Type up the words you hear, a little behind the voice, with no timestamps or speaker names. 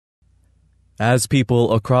As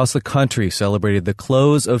people across the country celebrated the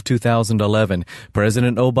close of 2011,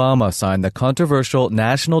 President Obama signed the controversial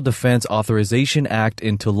National Defense Authorization Act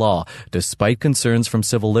into law, despite concerns from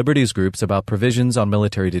civil liberties groups about provisions on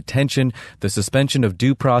military detention, the suspension of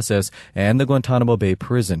due process, and the Guantánamo Bay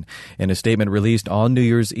prison. In a statement released on New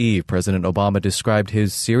Year's Eve, President Obama described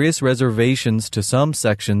his serious reservations to some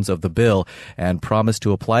sections of the bill and promised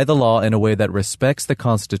to apply the law in a way that respects the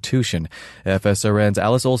Constitution. FSRN's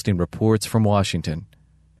Ollstein reports from Washington.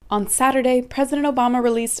 On Saturday, President Obama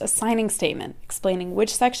released a signing statement explaining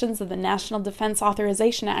which sections of the National Defense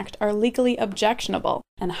Authorization Act are legally objectionable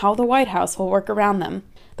and how the White House will work around them.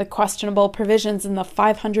 The questionable provisions in the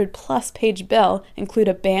 500-plus page bill include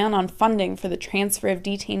a ban on funding for the transfer of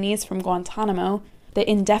detainees from Guantánamo, the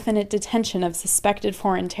indefinite detention of suspected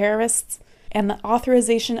foreign terrorists, and the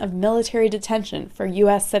authorization of military detention for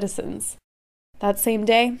U.S. citizens. That same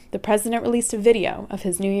day, the president released a video of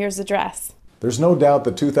his New Year's address. There's no doubt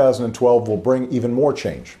that 2012 will bring even more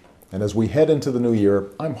change. And as we head into the new year,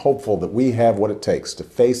 I'm hopeful that we have what it takes to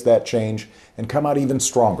face that change and come out even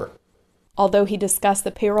stronger. Although he discussed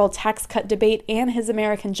the payroll tax cut debate and his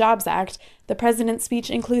American Jobs Act, the president's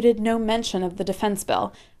speech included no mention of the defense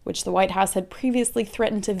bill, which the White House had previously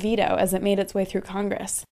threatened to veto as it made its way through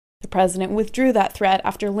Congress. The president withdrew that threat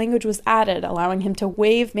after language was added allowing him to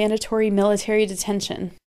waive mandatory military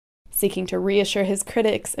detention. Seeking to reassure his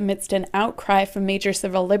critics amidst an outcry from major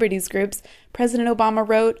civil liberties groups, President Obama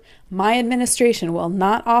wrote, "My administration will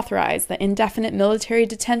not authorize the indefinite military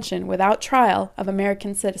detention without trial of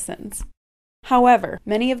American citizens." However,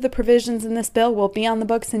 many of the provisions in this bill will be on the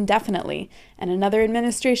books indefinitely, and another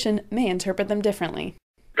administration may interpret them differently.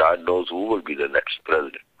 God knows who will be the next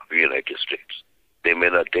president of the United States. They may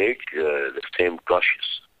not take the same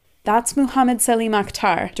cautious. That's Muhammad Salim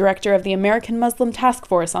Akhtar, director of the American Muslim Task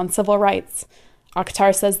Force on Civil Rights.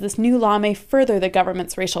 Akhtar says this new law may further the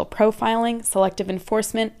government's racial profiling, selective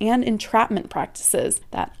enforcement, and entrapment practices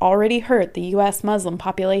that already hurt the U.S. Muslim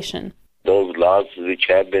population. Those laws which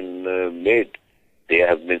have been made, they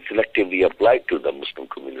have been selectively applied to the Muslim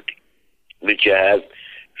community, which has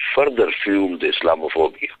further fueled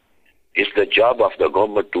Islamophobia. It's the job of the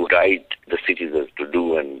government to guide the citizens to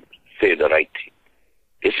do and say the right thing.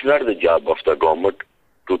 It's not the job of the government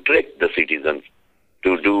to trick the citizens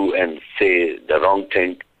to do and say the wrong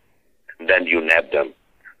thing, and then you nab them.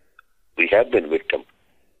 We have been victims.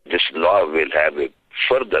 This law will have a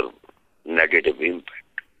further negative impact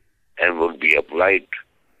and will be applied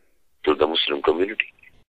to the Muslim community.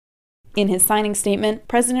 In his signing statement,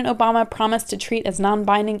 President Obama promised to treat as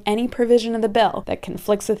non-binding any provision of the bill that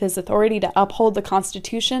conflicts with his authority to uphold the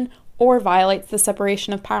Constitution or violates the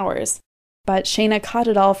separation of powers. But Shana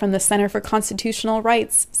Kadadal from the Center for Constitutional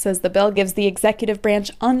Rights says the bill gives the executive branch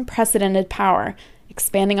unprecedented power,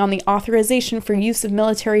 expanding on the Authorization for Use of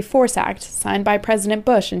Military Force Act signed by President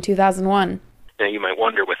Bush in 2001. Now, you might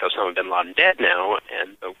wonder, with Osama bin Laden dead now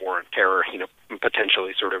and the war on terror,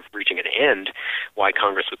 potentially sort of reaching an end, why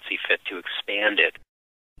Congress would see fit to expand it.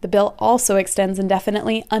 The bill also extends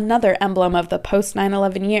indefinitely another emblem of the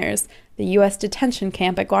post-9/11 years, the U.S. detention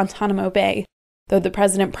camp at Guantánamo Bay. Though the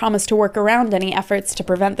president promised to work around any efforts to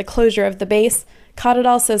prevent the closure of the base,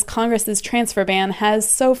 Kadadal says Congress's transfer ban has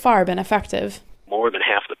so far been effective. More than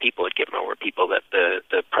half the people at Gitmo were people that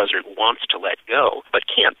the president wants to let go, but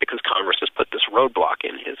can't because Congress has put this roadblock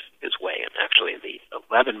in his way. And actually, in the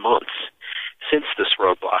 11 months since this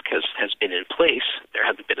roadblock has been in place, there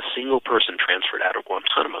hasn't been a single person transferred out of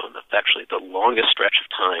Guantanamo. And that's actually the longest stretch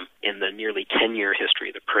of time in the nearly 10-year history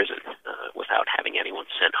of the prison without having anyone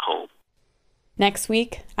sent home. Next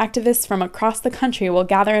week, activists from across the country will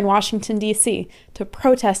gather in Washington, D.C. to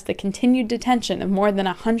protest the continued detention of more than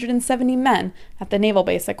 170 men at the naval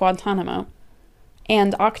base at Guantanamo.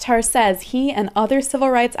 And Akhtar says he and other civil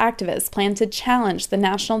rights activists plan to challenge the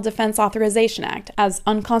National Defense Authorization Act as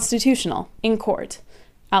unconstitutional in court.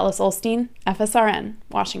 Alice Ollstein, FSRN,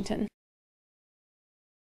 Washington.